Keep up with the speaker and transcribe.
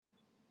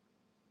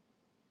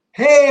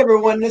Hey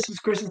everyone, this is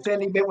Chris and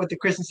Sandy Bent with the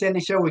Chris and Sandy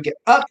Show. We get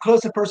up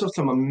close and personal with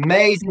some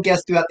amazing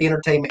guests throughout the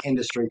entertainment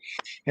industry.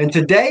 And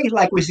today,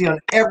 like we see on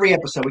every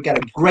episode, we got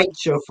a great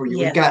show for you.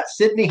 We've Yes. got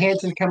Sydney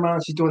Hansen coming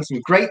on. She's doing some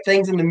great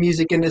things in the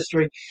music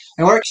industry.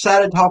 And we're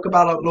excited to talk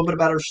about a little bit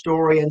about her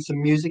story and some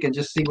music and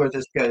just see where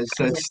this goes.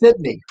 So, Yes.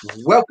 Sydney,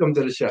 welcome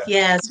to the show.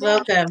 Yes. Yeah,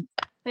 Welcome.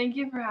 thank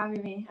you for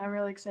having me. I'm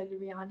really excited to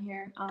be on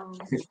here.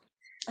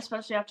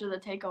 Especially after the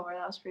takeover,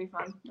 that was pretty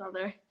fun.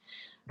 Another,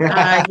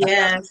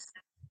 Yes.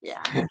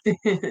 yeah.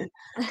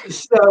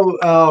 So,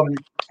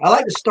 I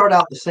like to start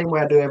out the same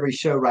way I do every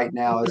show right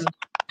now is Mhm.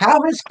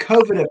 how has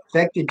COVID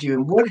affected you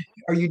and what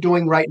are you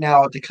doing right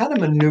now to kind of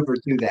maneuver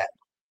through that?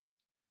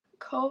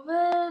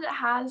 COVID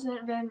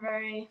hasn't been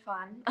very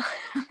fun,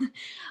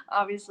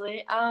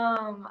 obviously.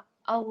 A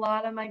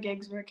lot of my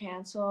gigs were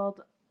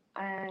canceled,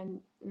 and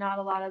not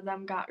a lot of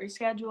them got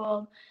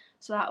rescheduled,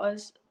 so that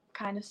was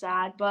kind of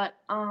sad. But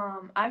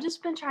I've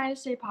just been trying to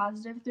stay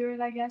positive through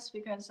it, I guess,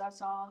 because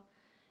that's all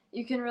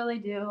you can really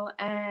do.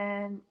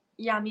 And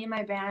yeah, me and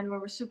my band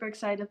were super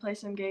excited to play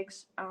some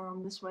gigs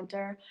this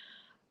winter,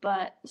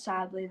 but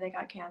sadly they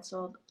got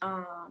canceled.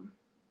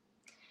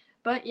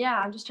 But yeah,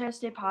 I'm just trying to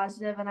stay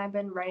positive, and I've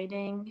been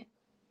writing.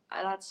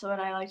 That's what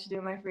I like to do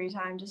in my free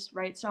time, just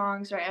write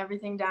songs, write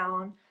everything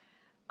down.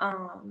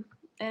 Um,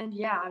 and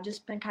yeah, I've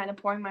just been kind of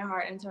pouring my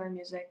heart into my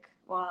music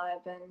while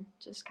I've been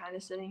just kind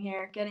of sitting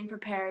here, getting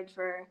prepared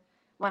for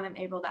when I'm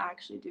able to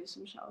actually do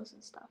some shows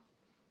and stuff.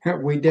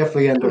 We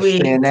definitely We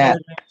understand that.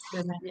 totally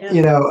understand that. Yeah. Yep.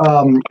 You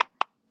know,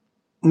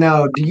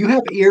 now, do you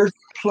have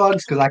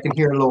earplugs? Because I can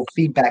hear a little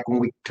feedback when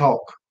we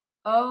talk.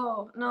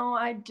 Oh, no,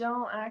 I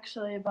don't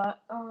actually,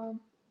 but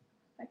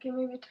I can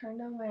maybe turn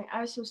down I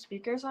have some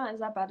speakers on. Is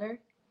that better?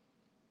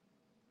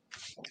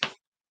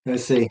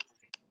 Let's see.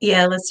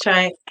 Yeah. Let's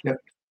try it. Yep.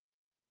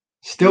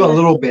 Still a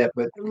little bit,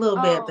 but A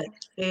little bit, but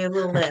Oh, a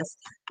little less.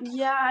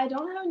 yeah, I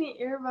don't have any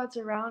earbuds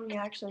around me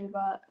actually,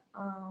 but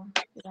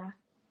yeah,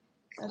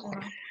 I don't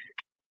know.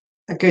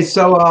 okay.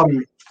 So,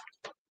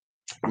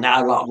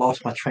 now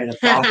lost my train of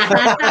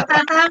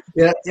thought.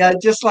 Yeah, yeah.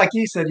 Just like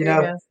you said,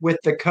 There you go. with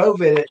the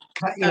COVID,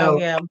 Oh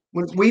yeah.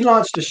 when we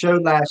launched a show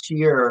last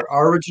year,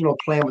 our original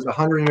plan was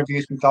 100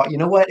 interviews. We thought, you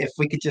know what, if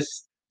we could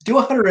just do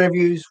 100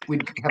 interviews,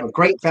 we'd have a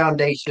great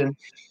foundation.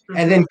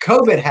 And Hmm. then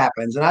COVID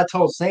happens, and I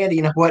told Sandy,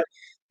 you know what,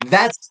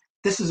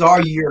 this is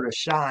our year to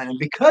shine. And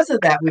because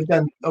of that, we've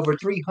done over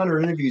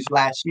 300 interviews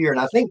last year, and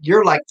I think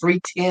you're like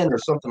 310 or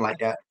something like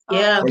that,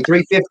 Yeah. Oh, or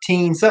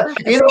 315. So It's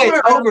either way, somewhere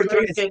it's around over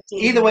three. 315.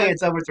 Either way, Yeah.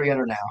 it's over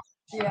 300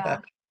 yeah,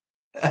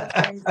 that's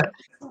now. crazy.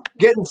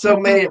 Getting so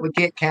many that we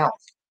can't count.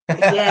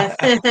 Yeah.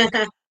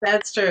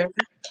 That's true.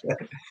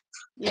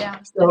 Yeah,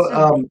 it's So,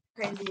 been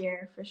a crazy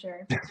year for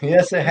sure.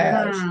 yes, it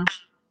has. Hmm.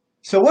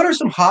 So, what are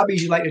some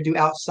hobbies you like to do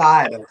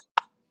outside of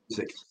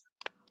music?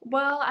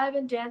 Well, I've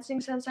been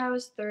dancing since I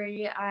was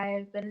 3.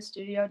 I've been a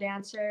studio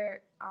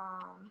dancer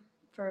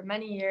for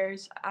many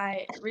years.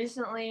 I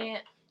recently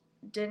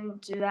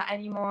didn't do that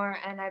anymore,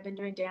 and I've been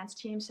doing dance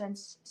team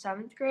since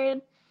 7th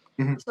grade.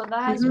 Mhm. So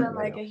that has Hmm. been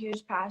like a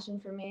huge passion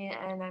for me,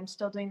 and I'm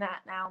still doing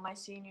that now, my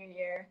senior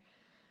year.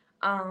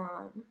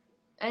 Um,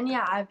 and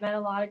yeah, I've met a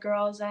lot of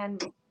girls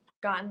and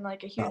gotten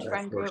like a Oh, huge that's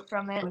friend cool. group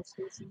from it.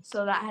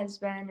 So that has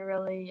been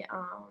really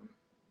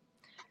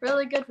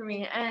good for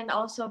me. And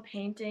also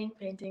painting.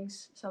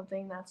 Painting's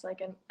something that's like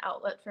an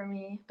outlet for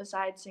me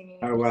besides singing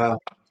Oh, and wow.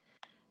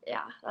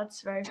 yeah,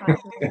 that's very fun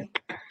for me.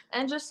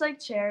 And just like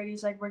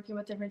charities, like working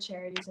with different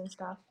charities and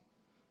stuff.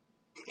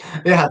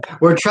 Yeah,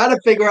 we're trying to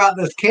figure out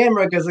this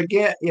camera because,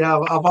 again,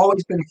 I've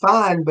always been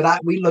fine, but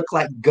we look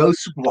like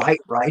ghost white,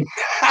 right?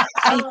 Yeah,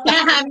 Oh,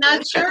 that's I'm not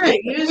amazing. sure.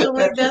 It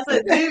usually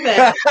doesn't do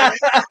that.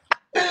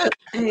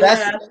 that's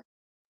Yeah.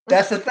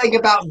 that's the thing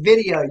about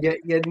video.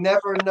 You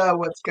never know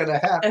what's going to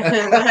happen.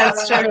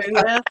 That's true.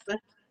 Right. Yes.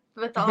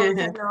 With all the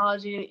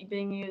technology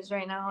being used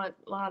right now,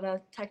 a lot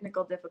of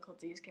technical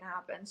difficulties can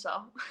happen. So,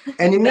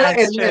 And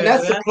That's and true.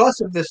 that's the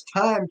plus of this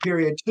time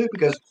period too,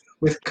 because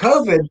with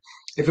COVID,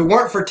 if it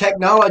weren't for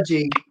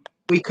technology,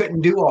 we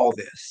couldn't do all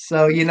this.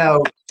 So, yeah.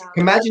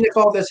 imagine if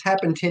all this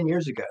happened 10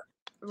 years ago.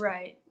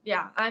 Right.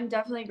 Yeah, I'm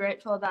definitely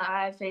grateful that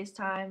I have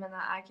FaceTime and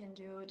that I can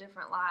do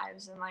different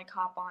lives and like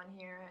hop on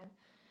here and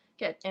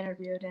get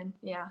interviewed. And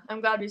yeah, I'm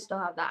glad we still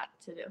have that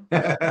to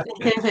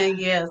do.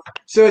 Yes.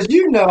 So, as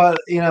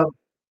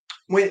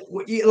when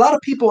a lot of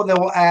people they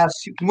will ask,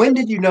 when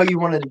did you know you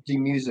wanted to do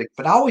music?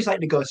 But I always like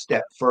to go a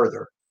step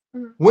further.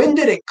 Mhm. When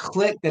did it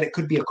click that it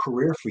could be a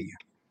career for you?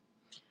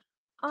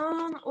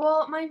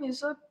 Well,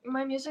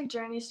 my music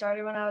journey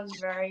started when I was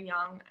very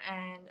young,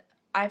 and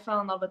I fell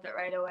in love with it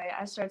right away.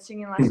 I started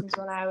singing lessons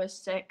when I was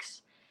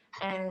 6,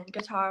 and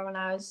guitar when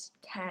I was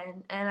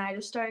 10, and I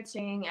just started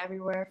singing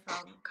everywhere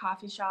from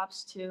coffee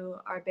shops to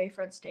our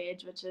Bayfront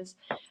stage, which is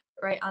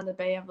right on the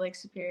bay of Lake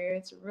Superior.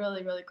 It's a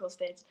really really cool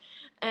stage,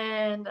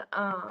 and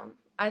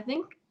I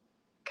think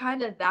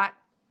kind of that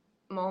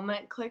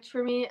moment clicked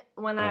for me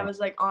when I was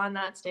like on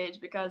that stage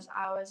because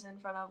I was in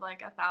front of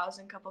like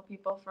 1,000 couple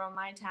people from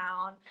my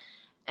town,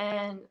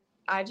 and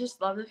I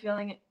just love the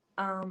feeling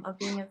of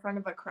being in front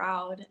of a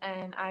crowd,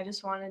 and I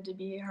just wanted to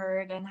be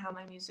heard and have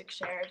my music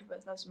shared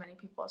with as many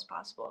people as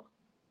possible.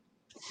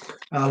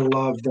 I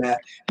love that.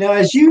 Now,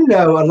 as you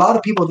know, a lot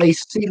of people, they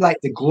see like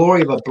the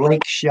glory of a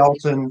Blake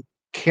Shelton,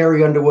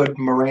 Carrie Underwood,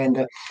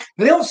 Miranda,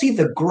 but they don't see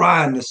the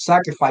grind, the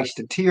sacrifice,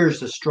 the tears,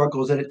 the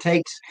struggles that it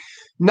takes,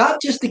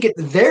 not just to get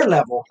to their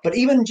level, but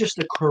even just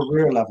a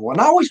career level. And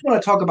I always want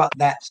to talk about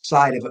that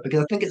side of it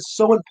because I think it's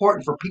so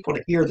important for people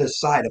to hear this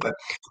side of it,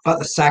 about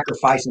the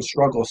sacrifice and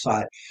struggle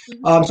side. So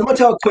I'm going to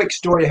tell a quick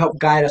story to help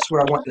guide us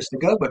where I want this to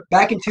go. But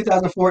back in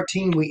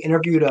 2014, we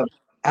interviewed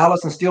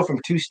Allison Steele from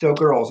Two Still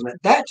Girls. And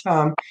at that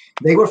time,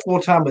 they were full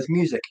time with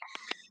music.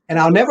 And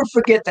I'll never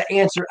forget the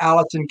answer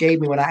Allison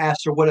gave me when I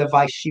asked her what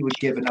advice she would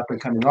give an up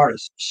and coming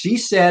artist. She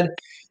said,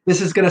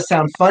 "This is going to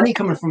sound funny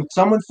coming from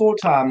someone full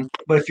time,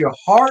 but if your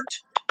heart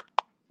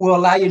will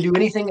allow you to do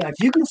anything, if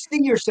you can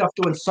see yourself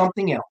doing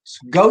something else,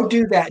 go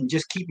do that and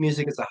just keep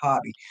music as a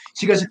hobby."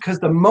 She goes, "Because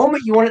the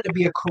moment you want it to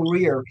be a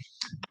career,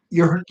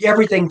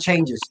 everything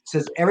changes." It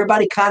says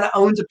everybody kind of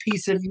owns a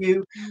piece of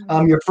you.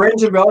 Your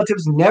friends and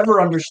relatives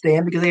never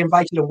understand because they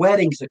invite you to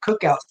weddings, to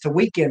cookouts, to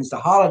weekends, to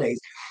holidays.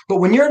 But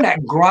when you're in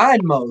that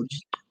grind mode,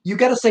 you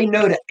got to say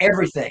no to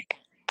everything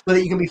so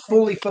that you can be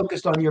fully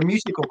focused on your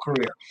musical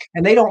career.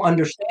 And they don't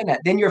understand that.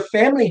 Then your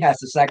family has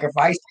to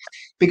sacrifice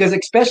because,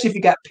 especially if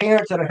you got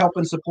parents that are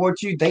helping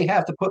support you, they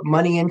have to put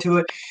money into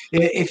it.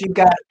 If you've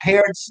got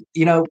parents,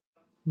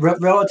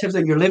 relatives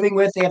that you're living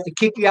with, they have to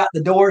kick you out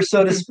the door,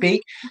 so to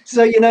speak.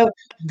 So,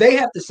 they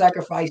have to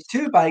sacrifice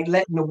too by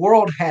letting the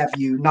world have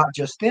you, not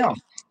just them.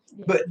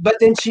 But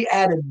then she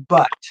added,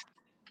 but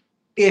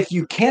if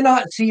you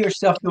cannot see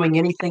yourself doing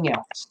anything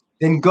else,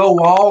 then go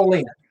all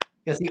in.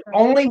 Because the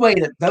only way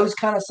that those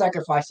kind of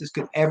sacrifices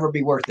could ever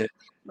be worth it.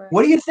 Right.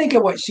 What do you think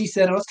of what she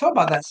said? Let's talk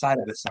about that side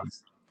of it some.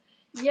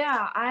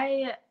 Yeah,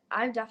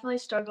 I've definitely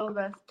struggled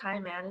with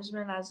time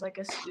management as like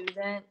a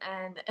student,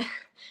 and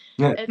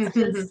it's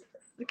just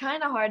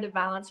kind of hard to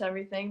balance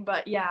everything.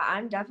 But yeah,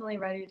 I'm definitely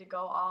ready to go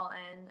all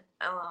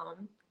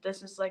in.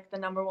 This is like the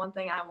number one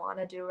thing I want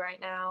to do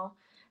right now,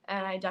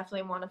 and I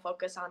definitely want to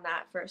focus on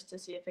that first to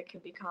see if it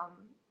could become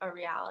a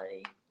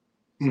reality.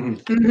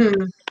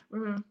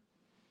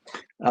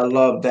 I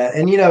love that.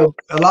 And,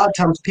 a lot of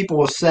times people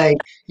will say,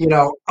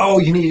 oh,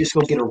 you need to just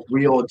go get a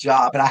real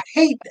job. And I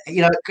hate,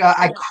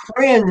 I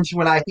cringe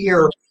when I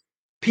hear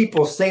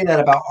people say that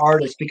about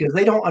artists because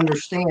they don't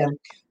understand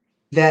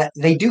that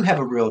they do have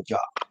a real job.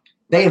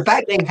 In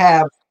fact, they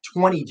have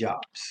 20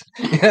 jobs.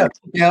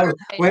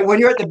 When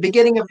you're at the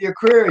beginning of your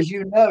career, as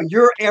you know,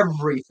 you're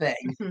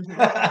everything.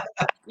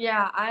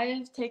 Yeah,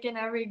 I've taken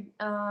every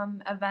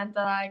event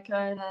that I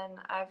could, and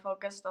I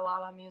focused a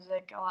lot on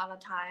music. A lot of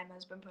time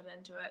has been put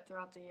into it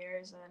throughout the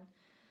years, and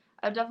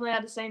I've definitely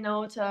had to say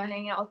no to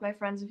hanging out with my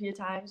friends a few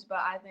times, but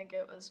I think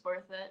it was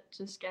worth it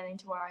just getting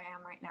to where I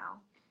am right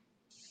now.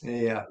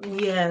 Yeah.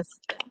 Yes.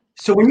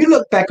 So when you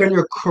look back on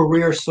your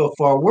career so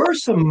far, where are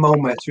some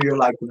moments where you're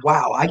like,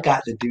 wow, I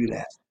got to do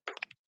that?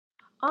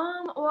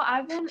 Well,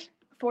 I've been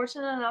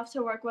fortunate enough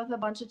to work with a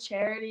bunch of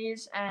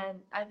charities, and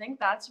I think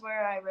that's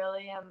where I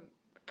really am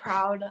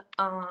proud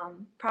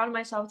of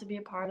myself to be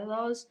a part of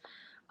those.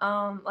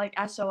 Like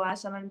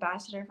SOS, I'm an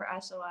ambassador for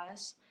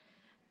SOS,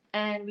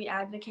 and we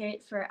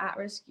advocate for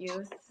at-risk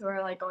youth who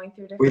are like going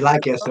through different. We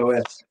like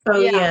SOS. Oh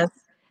Yeah. yes,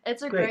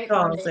 It's a Great great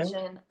cause,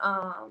 foundation.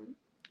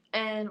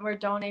 And we're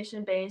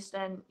donation based,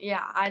 and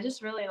yeah, I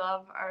just really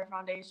love our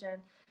foundation.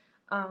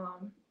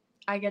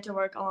 I get to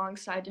work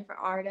alongside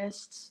different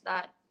artists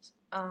that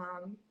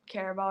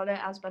care about it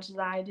as much as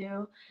I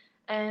do,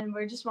 and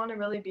we just want to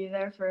really be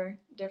there for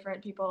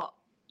different people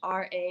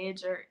our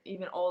age or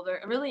even older,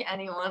 really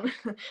anyone,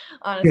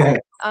 honestly.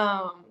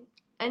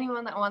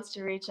 Anyone that wants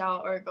to reach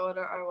out or go to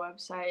our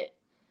website,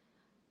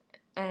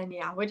 and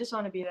yeah, we just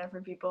want to be there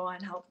for people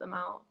and help them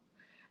out.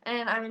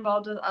 And I'm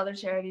involved with other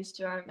charities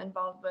too. I'm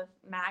involved with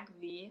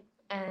MACV,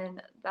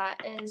 and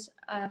that is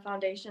a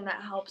foundation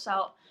that helps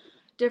out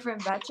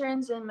different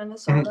veterans in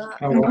Minnesota.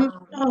 Oh,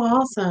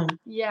 awesome.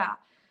 Yeah,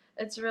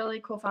 it's a really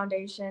cool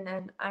foundation,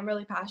 and I'm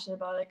really passionate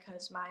about it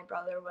because my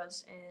brother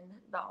was in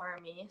the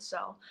Army,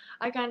 so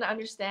I kind of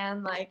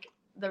understand like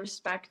the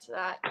respect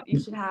that you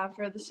should have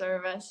for the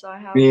service. So I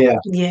have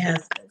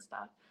Yes. and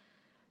stuff.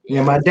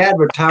 Yeah, my dad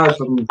retired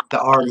from the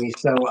Army,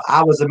 so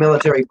I was a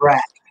military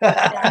brat.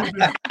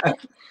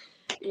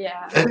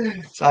 Yeah.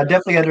 So I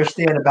definitely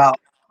understand about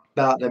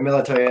the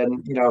military.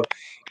 And,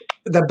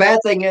 the bad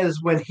thing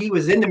is when he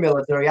was in the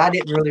military, I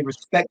didn't really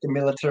respect the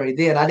military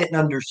then. I didn't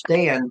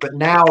understand. But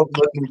now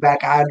looking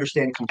back, I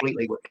understand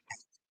completely.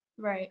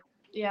 Right.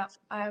 Yeah,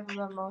 I have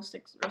the most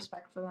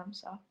respect for them.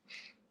 So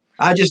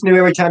I just knew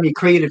every time you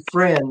created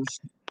friends,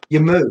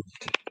 you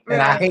moved.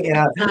 And I hate,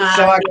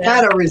 so I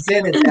kind of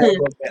resented that a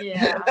little bit.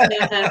 Yeah,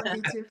 that would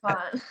be too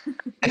fun.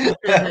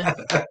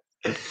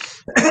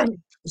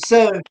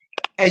 So,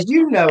 as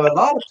you know, a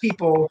lot of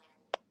people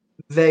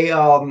they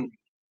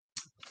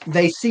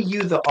see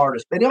you, the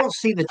artist. They don't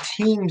see the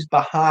teams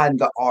behind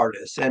the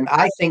artist, and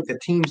I think the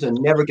teams will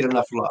never get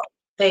enough love.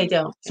 They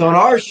don't. So on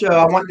our show,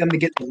 I want them to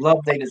get the love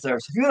they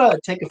deserve. So if you want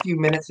to take a few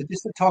minutes and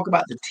just to talk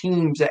about the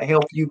teams that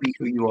help you be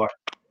who you are.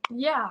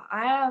 Yeah,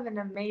 I have an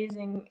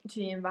amazing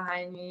team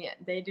behind me.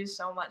 They do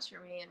so much for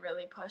me and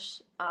really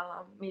push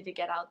me to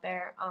get out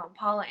there.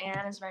 Paula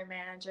Ann is my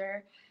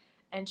manager,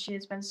 and she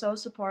has been so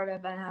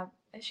supportive and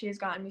she has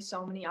gotten me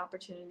so many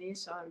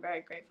opportunities. So I'm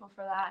very grateful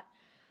for that.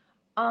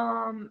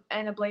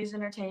 And Ablaze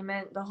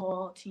Entertainment, the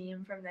whole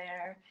team from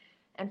there,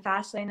 and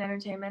Fastlane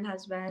Entertainment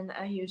has been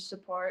a huge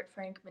support.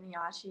 Frank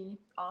Miniachi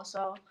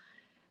also.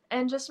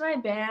 And just my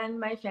band,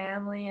 my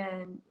family,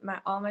 and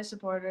all my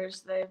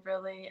supporters, they've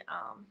really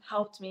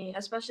helped me,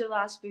 especially the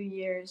last few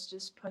years,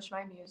 just push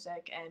my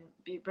music and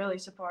be really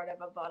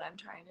supportive of what I'm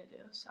trying to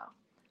do. So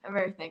I'm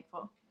very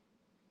thankful.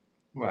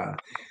 Wow.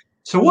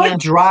 So what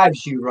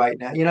drives you right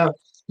now?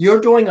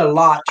 You're doing a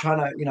lot trying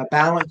to,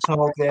 balance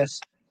all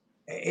this.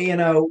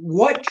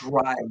 What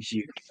drives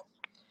you?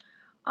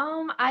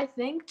 I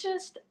think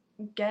just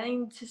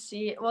getting to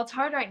see, well, it's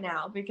hard right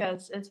now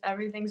because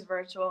everything's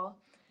virtual.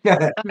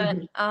 But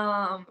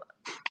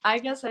I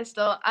guess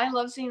I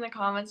love seeing the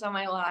comments on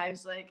my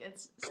lives. Like,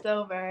 it's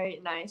still very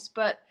nice.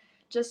 But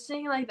just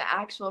seeing like the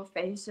actual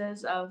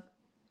faces of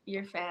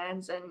your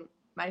fans and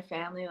my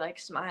family like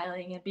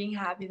smiling and being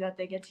happy that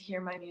they get to hear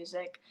my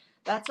music,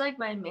 that's like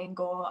my main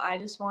goal. I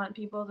just want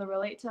people to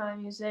relate to my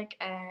music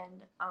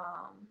and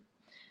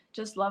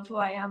just love who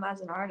I am as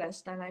an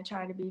artist. And I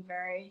try to be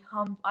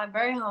I'm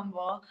very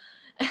humble.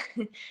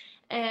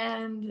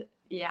 And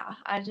yeah,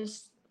 I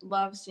just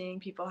love seeing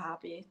people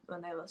happy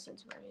when they listen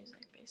to my music,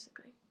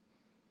 basically.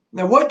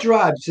 Now, what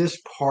drives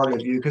this part of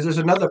you? Because there's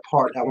another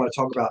part I want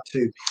to talk about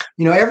too.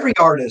 Every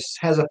artist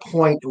has a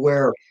point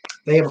where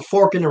they have a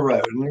fork in the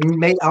road.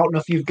 And I don't know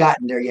if you've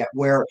gotten there yet,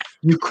 where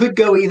you could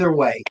go either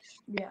way.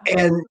 Yeah.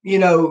 And,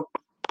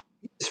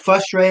 it's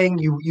frustrating.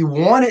 You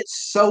want it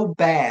so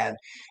bad,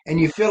 and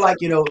you feel like,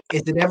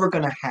 is it ever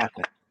going to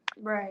happen?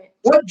 Right.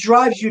 What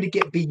drives you to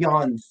get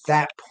beyond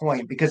that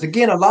point? Because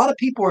again, a lot of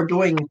people are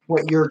doing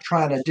what you're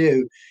trying to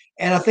do.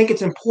 And I think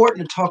it's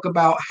important to talk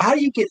about how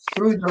do you get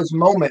through those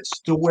moments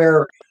to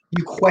where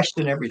you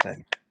question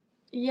everything?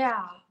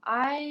 Yeah,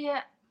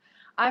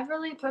 I've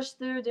really pushed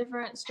through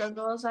different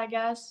struggles, I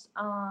guess.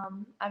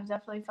 I've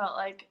definitely felt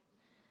like,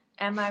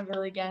 am I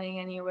really getting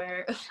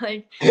anywhere?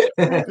 Like,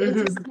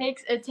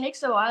 it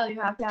takes a while. You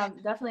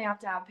definitely have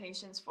to have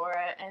patience for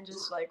it and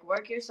just like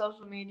work your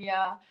social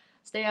media,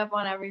 stay up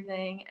on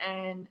everything.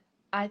 And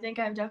I think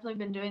I've definitely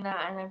been doing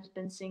that, and I've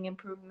been seeing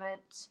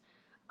improvements,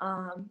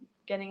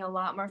 getting a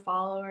lot more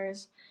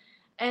followers.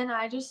 And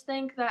I just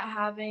think that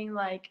having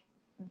like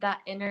that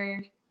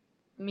inner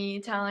me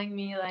telling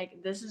me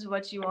like, this is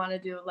what you want to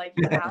do, like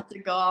you have to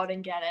go out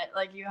and get it,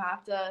 like you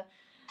have to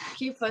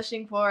keep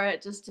pushing for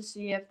it just to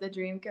see if the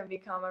dream can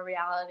become a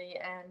reality.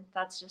 And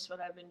that's just what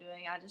I've been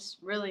doing. I just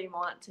really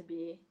want to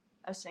be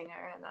a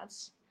singer, and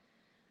that's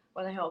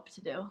what I hope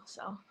to do.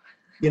 So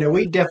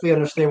We definitely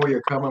understand where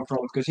you're coming from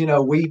because,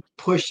 we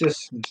push this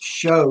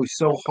show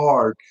so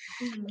hard.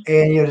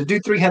 And, to do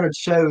 300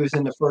 shows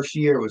in the first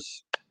year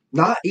was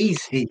not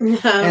easy.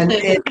 And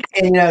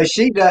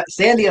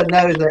Sandy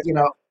knows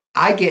that,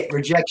 I get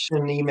rejection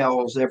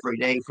emails every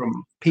day from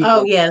people.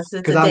 Oh, yes, it's a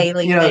Because I'm,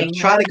 daily thing.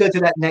 trying to go to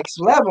that next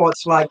level.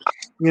 It's like,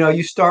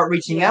 you start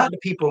reaching out to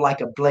people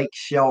like a Blake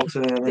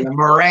Shelton and a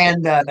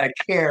Miranda and a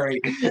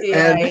Carrie,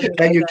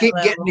 and you keep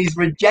getting these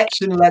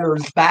rejection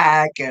letters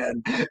back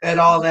and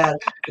all that.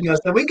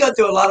 So we go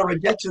through a lot of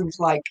rejections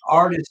like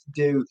artists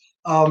do.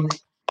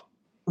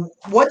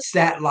 What's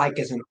that like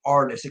as an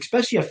artist,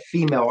 especially a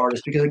female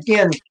artist? Because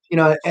again,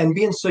 and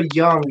being so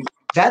young,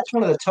 that's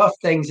one of the tough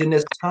things in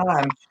this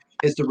time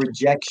is the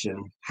rejection.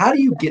 How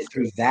do you get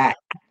through that?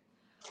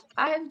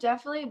 I've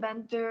definitely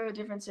been through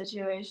different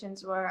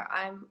situations where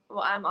I'm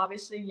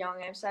obviously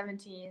young. I'm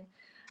 17.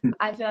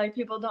 I feel like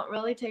people don't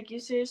really take you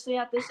seriously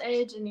at this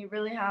age, and you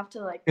really have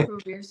to like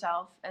prove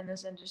yourself in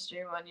this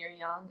industry when you're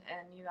young,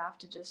 and you have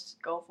to just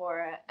go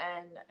for it.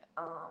 And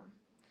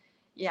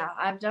yeah,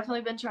 I've definitely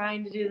been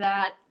trying to do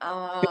that.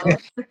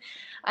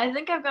 I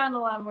think I've gotten a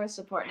lot more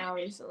support now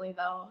recently,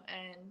 though,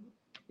 and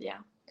yeah,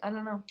 I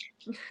don't know.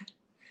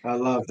 I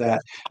love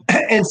that.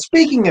 And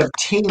speaking of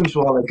teams, a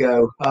while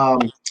ago,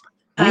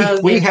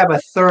 we have a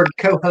third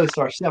co-host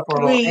ourselves,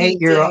 our little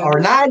 8-year or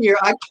 9-year.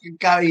 I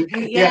got he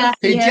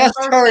just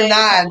turned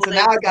 9, so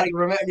now I got to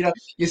remember.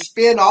 You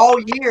spend all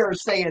year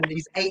saying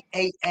he's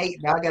 888.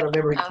 Now I got to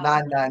remember he's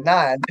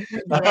 999.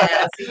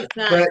 Yes,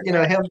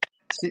 But him.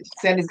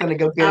 Sandy's going to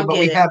go get him, but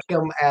we have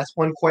him ask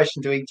one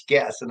question to each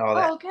guest and all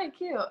that. Oh, okay,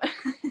 cute.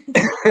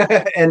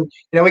 And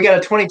we got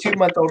a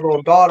 22-month-old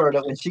little daughter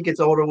that when she gets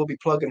older, we'll be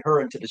plugging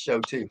her into the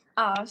show too.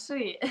 Oh,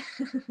 sweet.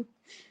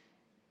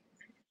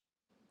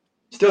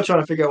 Still trying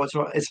to figure out what's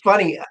wrong. It's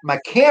funny. My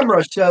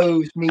camera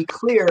shows me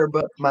clear,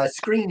 but my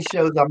screen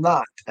shows I'm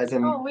not. As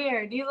in, oh,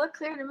 weird. You look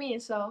clear to me,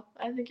 so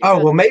I think you're oh,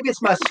 good. well, maybe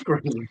it's my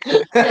screen.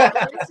 Yeah,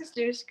 it's just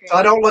your screen. So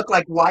I don't look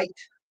like white?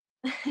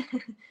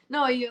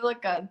 No, you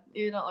look good.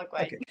 You don't look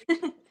white.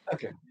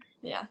 Okay.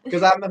 Yeah.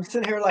 Because I'm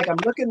sitting here like I'm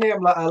looking there.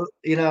 I'm like,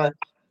 Yeah,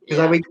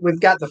 Because we've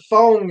got the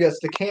phone that's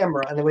the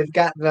camera, and then we've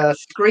got the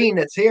screen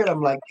that's here. And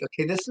I'm like,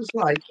 okay, this is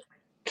like.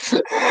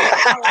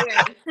 Oh,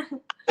 weird.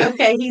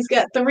 Okay, he's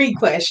got 3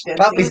 questions.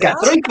 Well, he's got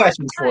 3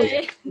 questions for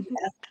you.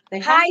 Hi.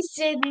 Hi,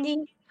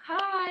 Sydney.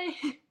 Hi.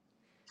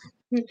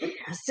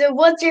 So,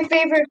 what's your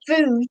favorite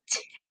food?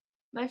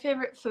 My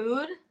favorite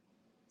food?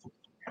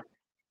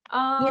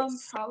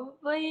 Yes.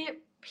 Probably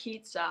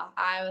pizza,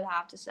 I would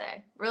have to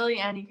say. Really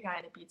any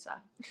kind of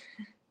pizza.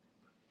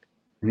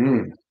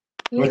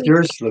 What's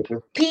yours,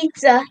 Slipper?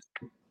 Pizza.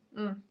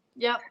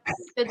 Yep.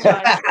 Good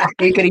choice.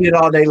 He could eat it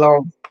all day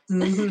long.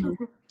 Mhm.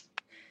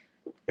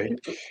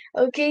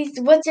 Okay,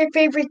 so what's your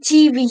favorite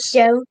TV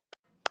show?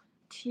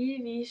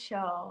 TV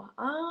show.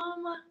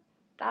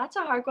 That's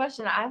a hard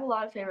question. I have a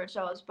lot of favorite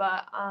shows,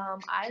 but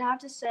I'd have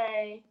to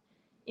say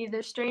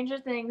either Stranger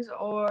Things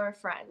or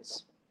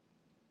Friends.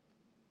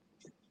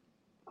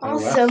 Oh,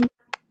 wow. Awesome.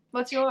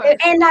 What's yours?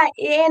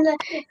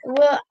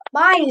 Well,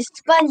 mine is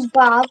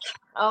SpongeBob.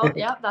 Oh,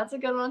 yep, that's a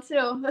good one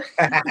too.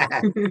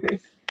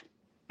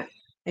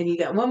 And you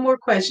got one more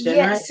question,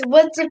 Yes.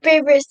 What's your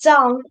favorite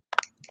song?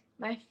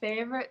 My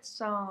favorite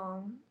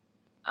song.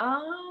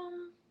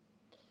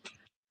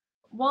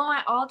 Well,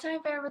 my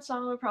all-time favorite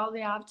song would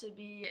probably have to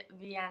be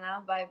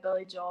Vienna by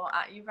Billy Joel.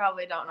 You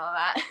probably don't know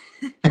that.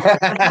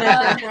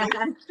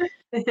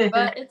 right?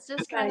 But it's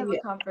just kind of a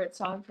comfort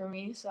song for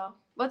me. So,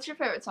 what's your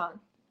favorite song?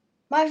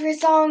 My favorite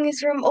song is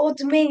from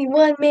Ultimate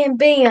One Man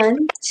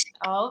Band.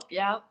 Oh,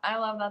 yeah, I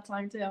love that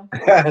song too.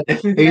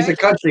 He's a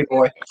country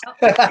boy.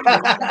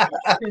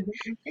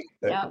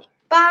 Yep.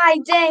 Bye,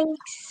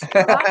 thanks.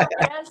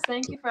 Yes,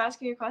 thank you for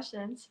asking your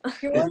questions.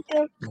 You're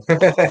welcome.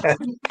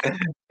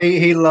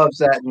 He loves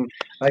that, and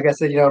like I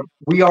said,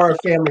 we are a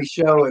family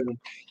show, and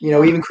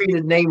we even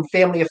created the name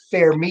Family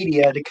Affair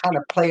Media to kind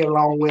of play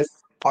along with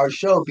our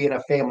show being a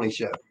family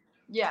show.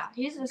 Yeah,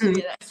 he's the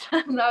sweetest.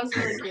 That was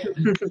really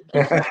cute.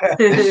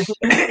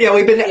 Yeah,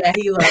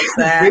 he loves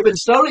that. We've been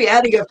slowly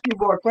adding a few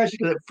more questions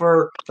because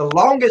for the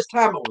longest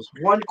time it was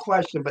one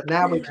question, but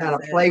now we kind of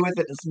play with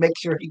it to make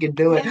sure he can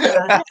do it.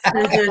 Yeah,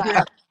 I like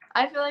that.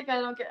 I feel like I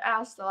don't get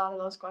asked a lot of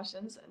those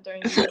questions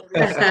during the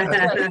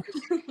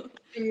interviews.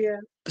 Yeah.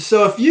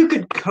 So if you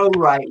could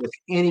co-write with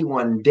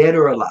anyone, dead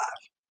or alive,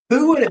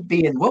 who would it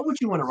be and what would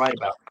you want to write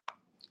about?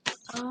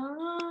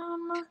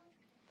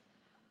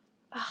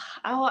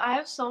 I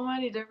have so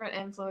many different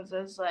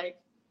influences like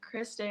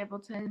Chris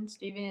Stapleton,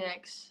 Stevie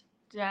Nicks,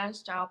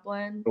 Janis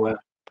Joplin. Wow.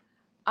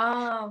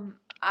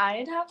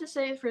 I'd have to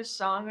say for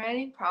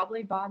songwriting,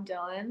 probably Bob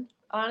Dylan.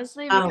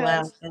 Honestly,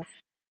 because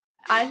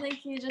I think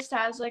he just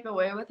has like a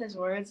way with his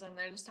words and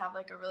they just have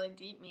like a really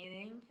deep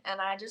meaning.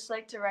 And I just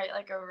like to write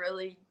like a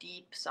really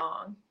deep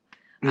song.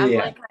 I'm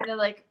like kind of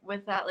like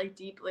with that like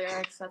deep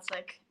lyrics. That's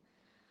like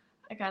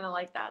I kind of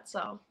like that.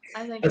 So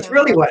I think that's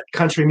really what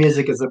country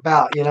music is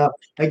about.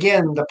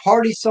 Again, the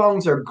party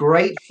songs are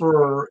great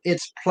for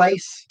its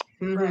place,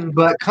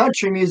 but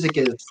country music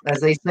is,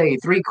 as they say,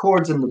 3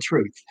 chords and the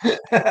truth.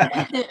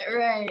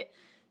 Right.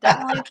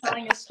 Definitely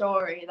telling a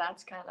story.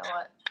 That's kind of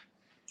what.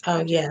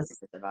 Oh, yes.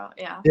 It's about.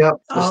 Yeah.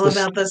 Yep. All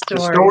about the story.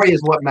 The story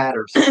is what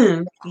matters.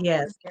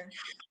 Yes.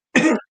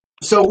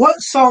 So what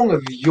song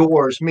of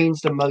yours means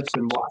the most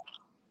and why?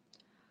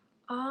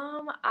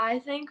 I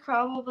think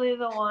probably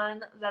the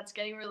one that's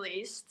getting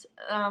released.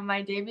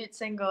 My debut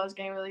single is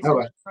getting released Oh,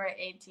 on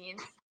January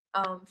 18th.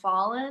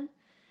 Fallin.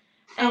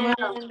 Oh, And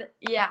wow.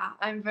 yeah,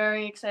 I'm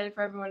very excited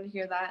for everyone to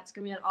hear that. It's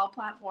gonna be on all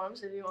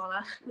platforms if you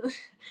wanna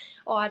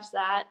watch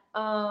that.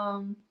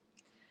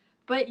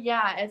 But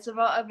yeah, it's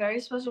about a very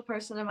special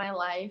person in my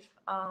life.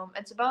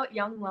 It's about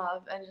young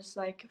love and just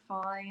like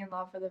falling in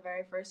love for the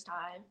very first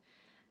time.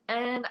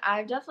 And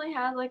I've definitely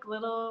had like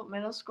little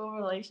middle school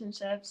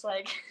relationships,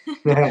 like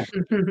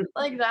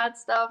like that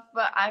stuff,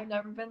 but I've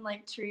never been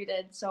like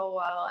treated so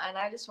well. And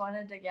I just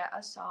wanted to get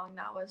a song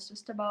that was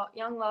just about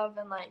young love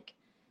and like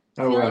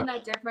feeling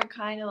that different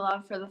kind of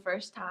love for the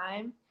first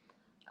time.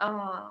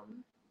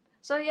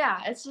 So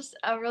yeah, it's just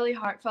a really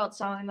heartfelt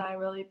song that I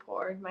really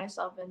poured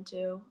myself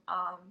into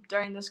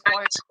during this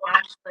quarantine.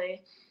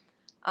 Actually,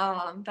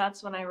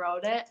 that's when I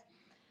wrote it.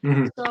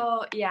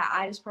 So yeah,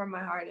 I just poured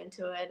my heart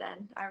into it,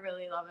 and I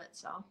really love it.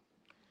 So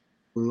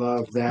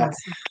love that.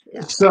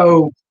 Yeah.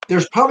 So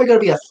there's probably going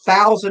to be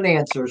 1,000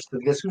 answers to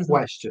this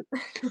question,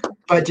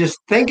 but just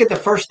think of the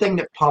first thing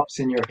that pops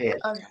in your head.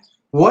 Okay.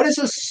 What is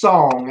a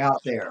song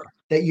out there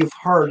that you've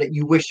heard that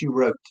you wish you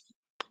wrote?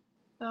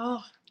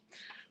 Oh,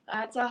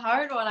 that's a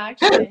hard one,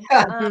 actually.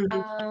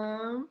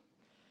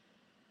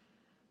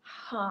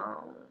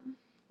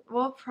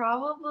 Well,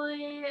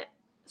 probably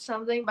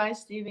something by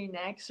Stevie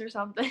Nicks or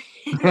something.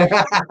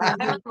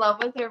 I'm in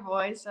love with her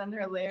voice and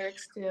her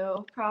lyrics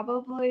too.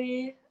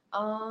 Probably,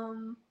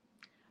 I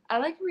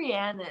like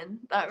Rhiannon.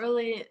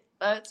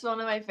 That's one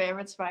of my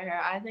favorites by her.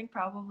 I think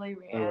probably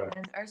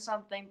Rhiannon or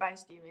something by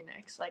Stevie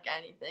Nicks, like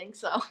anything.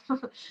 So,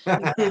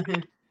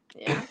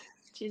 yeah,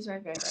 she's my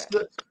favorite.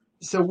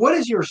 So what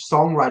is your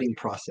songwriting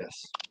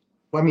process?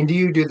 I mean, do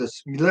you do the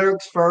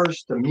lyrics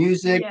first, the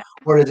music,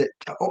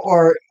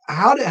 or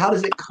how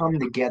does it come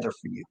together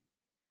for you?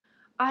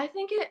 I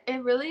think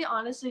it really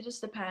honestly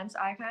just depends.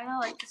 I kind of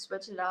like to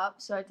switch it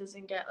up so it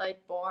doesn't get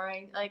like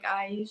boring. Like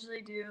I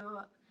usually do.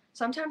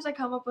 Sometimes I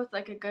come up with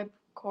like a good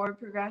chord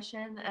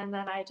progression and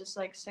then I just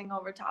like sing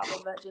over top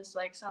of it, just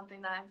like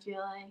something that I'm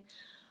feeling.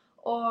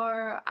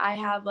 Or I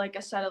have like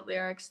a set of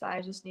lyrics that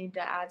I just need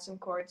to add some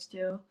chords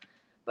to.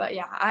 But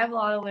yeah, I have a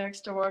lot of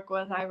lyrics to work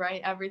with. I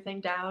write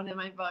everything down in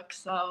my book,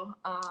 so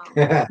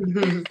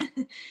Mhm.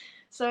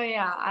 so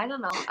yeah, I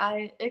don't know.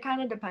 It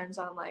kind of depends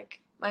on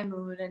like my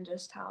mood and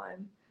just how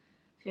I'm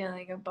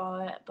feeling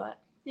about it. But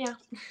yeah.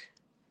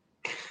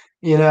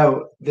 You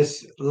know,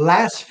 this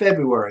last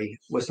February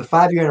was the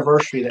 5 year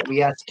anniversary that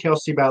we asked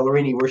Kelsey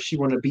Ballerini where she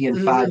wanted to be in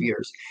 5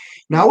 years.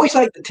 Now, I always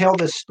like to tell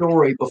this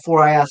story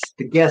before I ask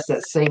the guest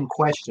that same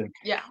question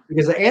Yeah.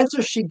 because the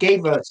answer she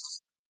gave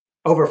us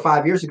over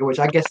 5 years ago, which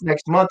I guess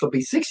next month will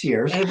be 6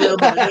 years, It will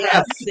be,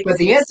 yeah, but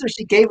the 6 years. answer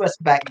she gave us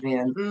back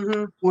then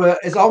Hmm.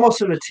 is almost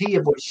to the T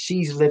of what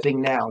she's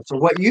living now. So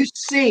what you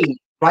see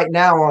right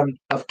now on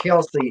of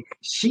Kelsey,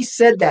 she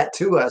said that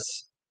to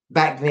us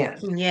back then.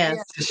 Yes.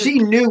 Yeah. So she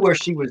knew where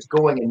she was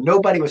going and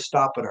nobody was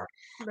stopping her.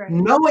 Right.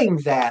 Knowing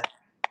that,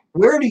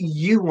 where do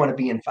you want to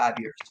be in 5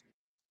 years?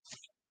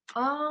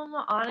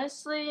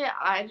 Honestly,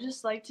 I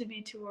just like to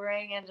be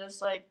touring and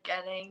just like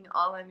getting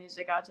all my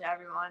music out to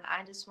everyone.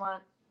 I just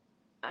want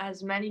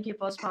as many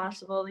people as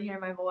possible to hear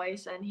my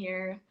voice and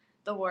hear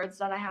the words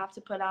that I have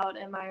to put out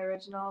in my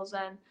originals.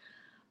 And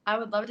I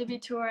would love to be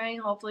touring,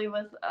 hopefully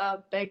with a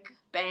big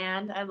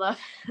band. I love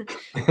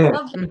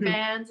love big Mhm.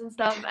 bands and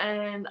stuff.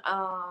 And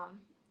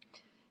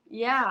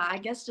yeah, I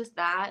guess just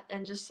that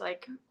and just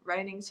like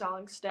writing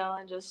songs still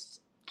and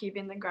just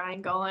keeping the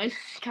grind going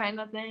kind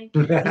of thing.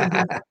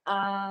 Mhm.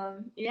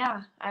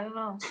 Yeah, I don't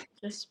know.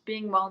 Just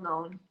being well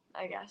known,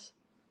 I guess.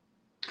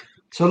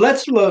 So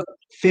let's look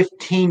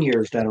 15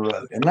 years down the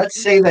road and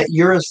let's say that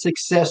you're a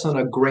success on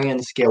a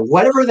grand scale.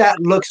 Whatever that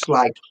looks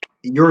like,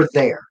 you're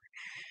there.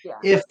 Yeah.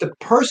 If the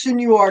person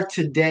you are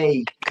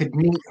today could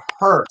meet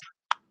her,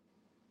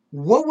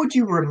 what would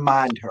you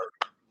remind her?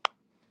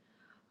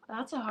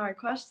 That's a hard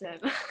question.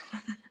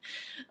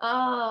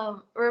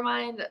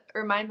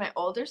 Remind my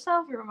older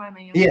self or remind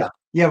my younger Yeah,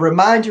 yeah.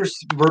 Remind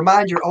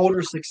your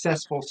older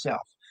successful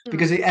self self?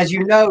 because, as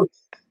you know,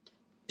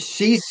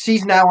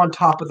 she's now on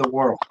top of the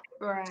world.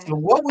 So, Right.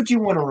 what would you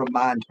want to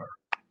remind her?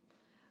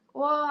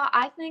 Well,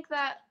 I think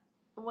that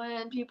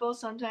when people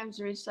sometimes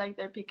reach like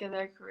their peak of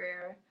their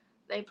career,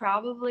 they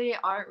probably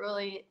aren't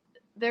really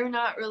they're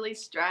not really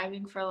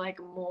striving for like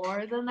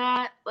more than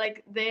that.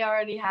 Like they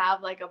already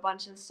have like a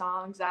bunch of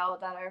songs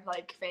out that are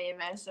like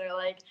famous or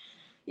like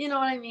you know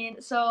what I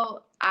mean?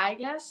 So, I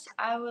guess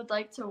I would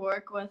like to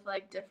work with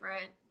like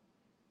different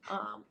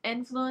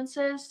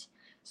influences.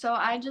 So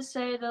I just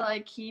say to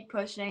like keep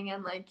pushing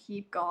and like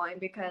keep going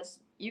because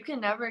you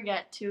can never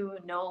get too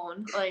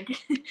known. Like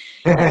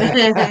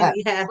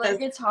Yes.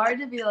 like it's hard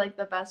to be like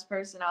the best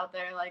person out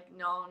there, like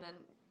known and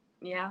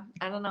yeah,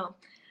 I don't know.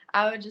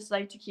 I would just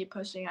like to keep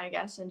pushing, I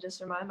guess, and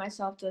just remind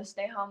myself to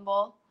stay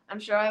humble. I'm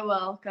sure I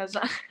will because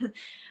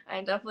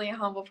I'm definitely a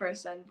humble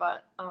person,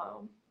 but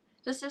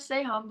just to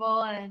stay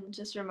humble and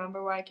just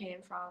remember where I came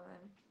from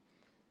and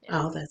yeah.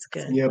 Oh, that's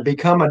good. You know,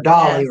 become a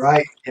Dolly, Yes.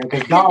 right?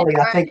 Because Dolly,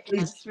 I think, Right,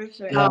 yes, for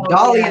sure. yeah, Oh,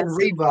 Dolly and yes.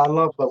 Reba, I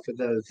love both of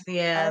those. I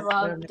Yes.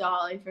 love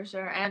Dolly for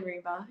sure and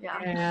Reba. Yeah.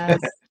 Yes.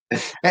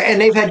 And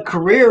they've had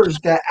careers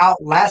that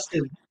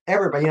outlasted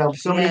everybody. You know,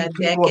 so many Yeah,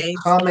 people have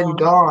decades come and long.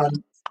 gone,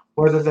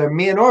 whether they're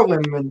men or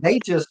women. They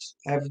just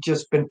have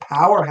just been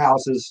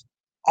powerhouses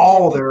Yeah.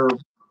 all their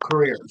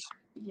careers.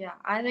 Yeah.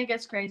 I think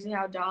it's crazy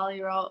how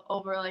Dolly wrote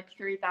over like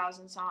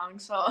 3,000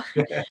 songs. So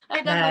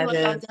I definitely That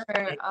look up is. to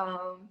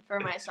her for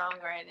my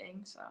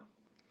songwriting. So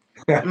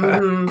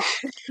Hmm.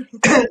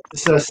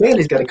 So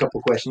Sandy's got a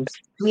couple questions.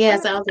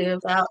 Yes, I'll do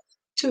about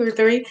two or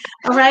three.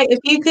 All right. If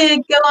you could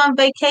go on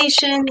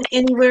vacation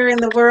anywhere in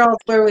the world,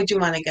 where would you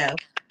want to go?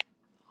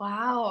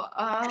 wow.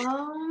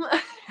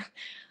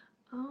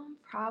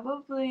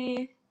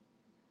 Probably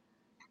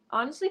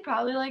honestly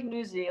probably like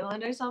New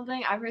Zealand or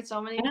something. I've heard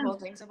so many cool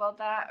things about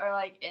that or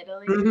like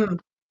Italy. Hmm.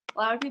 A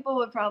lot of people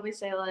would probably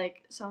say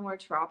like somewhere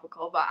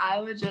tropical, but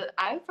I would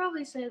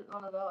probably say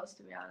one of those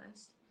to be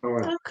honest. All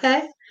right.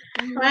 Okay.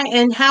 Mhm. All right.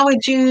 And how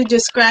would you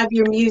describe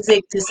your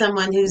music to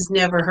someone who's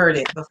never heard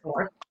it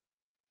before?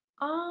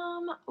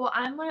 Well,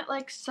 I'm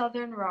like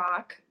southern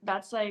rock.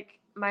 That's like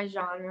my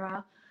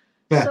genre.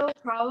 Yeah. So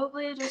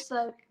probably just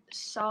like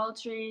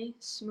sultry,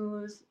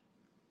 smooth.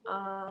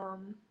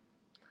 Um,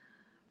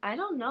 I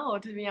don't know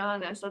to be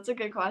honest. That's a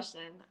good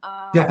question.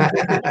 All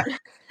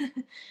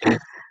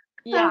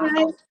Yeah,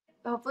 right.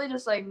 hopefully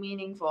just like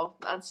meaningful.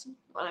 That's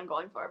what I'm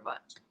going for. But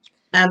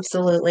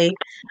Absolutely.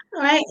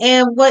 All right.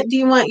 And what do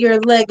you want your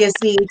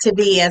legacy to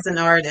be as an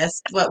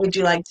artist? What would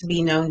you like to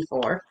be known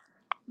for?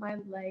 my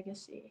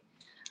legacy.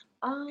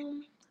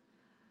 Um,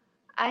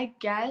 I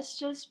guess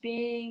just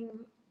being.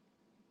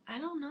 I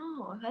don't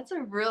know. That's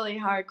a really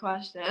hard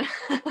question.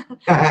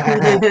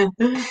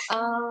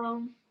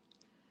 um,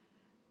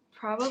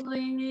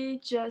 Probably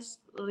just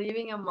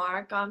leaving a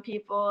mark on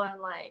people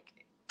and like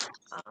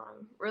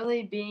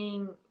really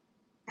being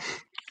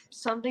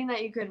something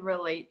that you could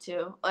relate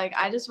to. Like,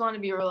 I just want to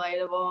be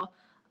relatable.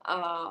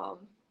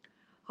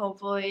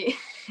 Hopefully,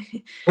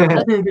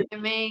 that's my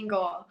main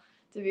goal,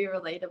 to be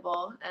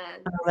relatable.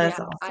 And that's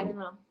yeah, I awesome. don't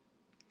know.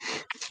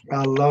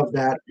 I love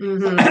that.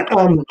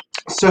 Mhm.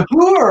 So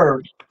who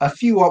are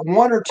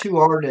one or two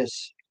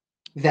artists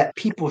that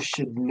people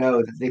should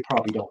know that they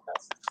probably don't know?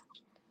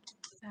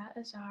 That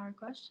is a hard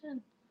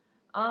question.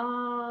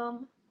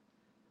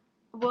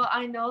 Well,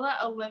 I know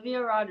that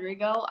Olivia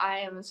Rodrigo, I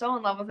am so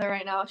in love with her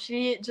right now.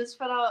 She just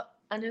put out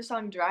a new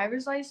song,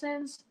 Driver's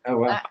License, Oh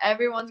wow. that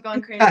everyone's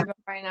going crazy about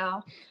right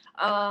now.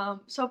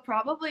 So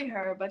probably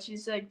her, but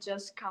she's like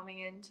just coming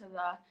into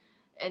the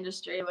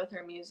industry with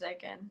her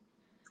music, and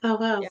Oh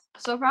wow. yeah,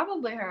 so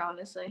probably her,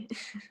 honestly.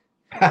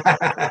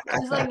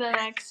 She's like the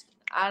next,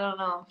 I don't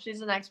know, she's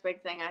the next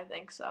big thing, I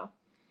think so.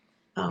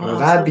 Oh, Well,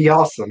 that'd be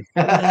awesome.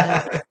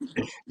 Yeah.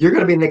 You're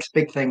going to be the next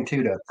big thing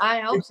too, though. I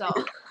hope so.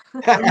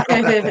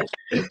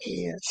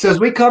 So as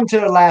we come to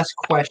the last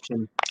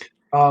question,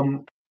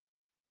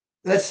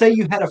 let's say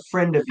you had a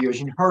friend of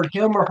yours, you heard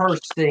him or her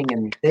sing,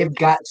 and they've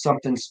got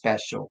something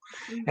special.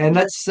 And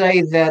let's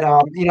say that,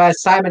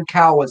 as Simon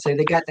Cowell would say,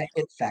 they got the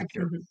it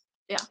factor.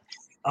 Yeah.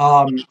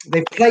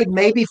 They've played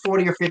maybe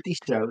 40 or 50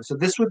 shows. So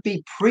this would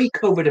be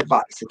pre-COVID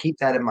advice. So keep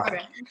that in mind.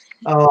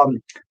 Okay.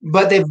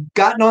 But they've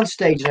gotten on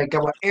stage, and they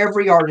got what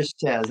every artist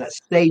says, that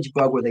stage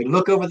bug where they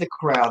look over the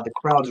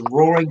crowd's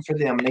roaring for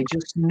them, and they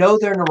just know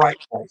they're in the right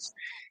place.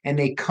 And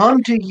they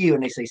come to you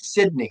and they say,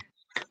 Sydney,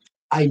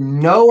 I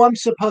know I'm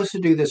supposed to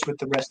do this with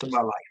the rest of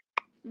my life.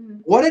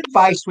 What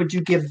advice would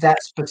you give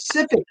that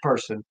specific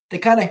person to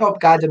kind of help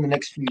guide them the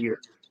next few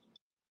years?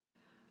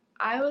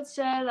 I would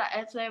say that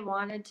if they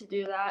wanted to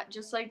do that,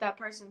 just like that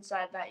person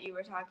said that you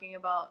were talking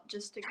about,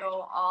 just to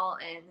go all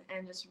in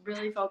and just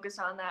really focus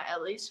on that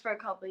at least for a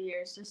couple of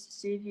years, just to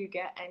see if you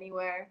get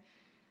anywhere.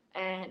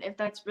 And if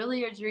that's really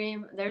your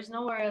dream, there's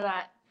nowhere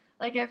that,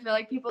 like, I feel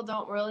like people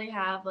don't really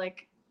have,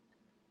 like,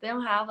 they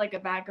don't have, like, a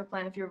backup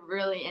plan if you're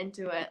really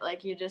into it.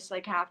 Like, you just,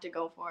 like, have to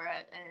go for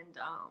it. And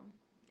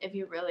if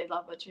you really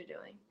love what you're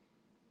doing.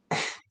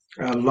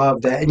 I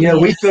love that.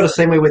 And, we feel the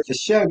same way with the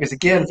show because,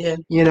 again,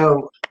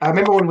 I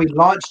remember when we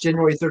launched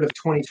January 3rd of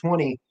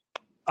 2020,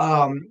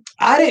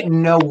 I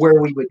didn't know where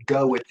we would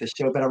go with the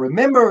show, but I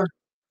remember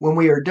when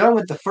we were done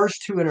with the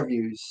first two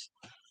interviews,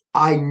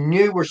 I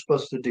knew we're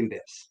supposed to do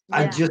this. Yeah.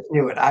 I just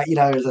knew it.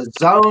 There's a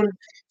zone,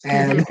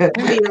 and,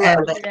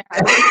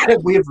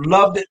 and we've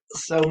loved it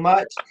so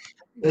much.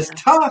 It's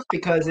tough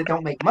because it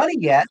don't make money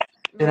yet,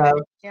 but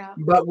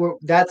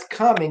that's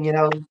coming.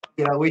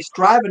 We're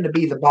striving to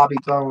be the Bobby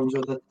Bones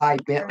or the Ty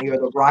Bentley or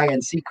the Ryan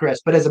Seacrest,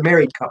 but as a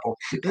married couple.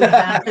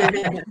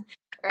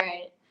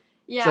 Right.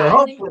 Yeah. So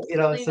hopefully,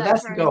 so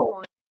that's the goal.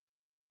 Point.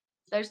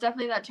 There's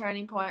definitely that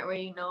turning point where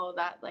you know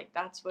that, like,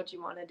 that's what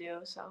you want to do.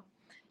 So,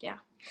 yeah.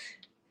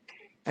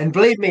 And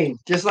believe me,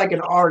 just like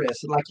an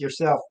artist, like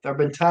yourself, there have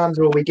been times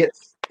where we get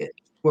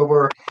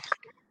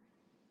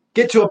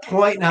to a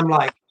point, and I'm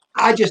like,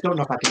 I just don't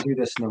know if I can do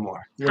this no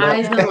more.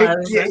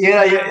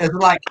 It's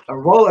like a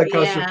roller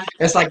coaster. Yeah.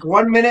 It's like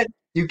 1 minute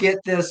you get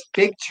this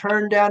big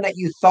turn down that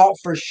you thought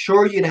for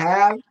sure you'd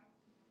have,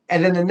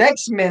 and then the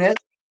next minute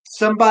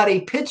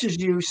somebody pitches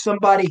you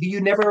somebody who you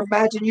never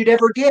imagined you'd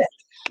ever get.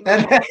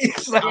 And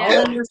it's like,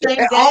 all in the same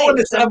day. All of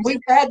a sudden, we've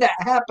had that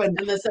happen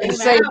in the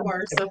same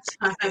hour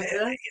sometimes.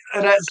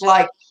 And it's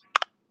like,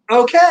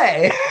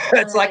 okay,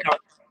 it's like an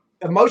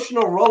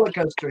emotional roller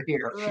coaster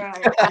here.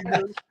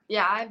 Right.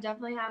 Yeah, I've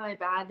definitely had my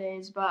bad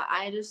days, but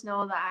I just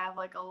know that I have,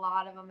 like, a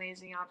lot of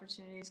amazing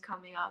opportunities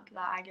coming up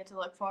that I get to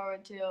look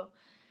forward to,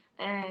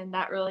 and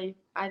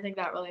I think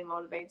that really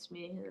motivates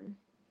me. And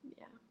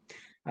yeah.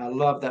 I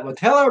love that. Well,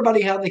 tell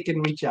everybody how they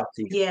can reach out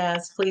to you.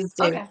 Yes, please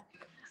do. Okay.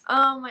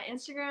 My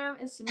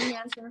Instagram is Sydney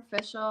Hansen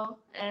Official,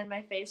 and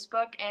my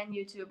Facebook and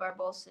YouTube are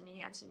both Sydney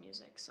Hansen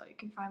Music, so you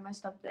can find my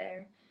stuff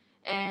there.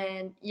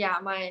 And yeah,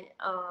 my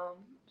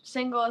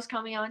single is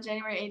coming out on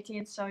January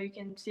 18th, so you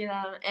can see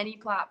that on any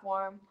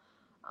platform.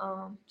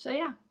 So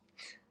yeah.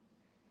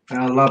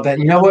 I love that.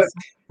 You know what?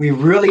 We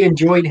really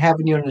enjoyed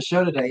having you on the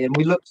show today, and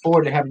we look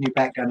forward to having you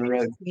back down the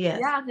road. Yes.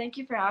 Yeah, thank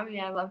you for having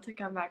me. I'd love to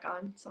come back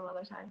on some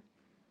other time.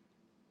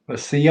 We'll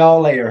see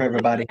y'all later,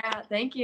 everybody. Yeah, thank you.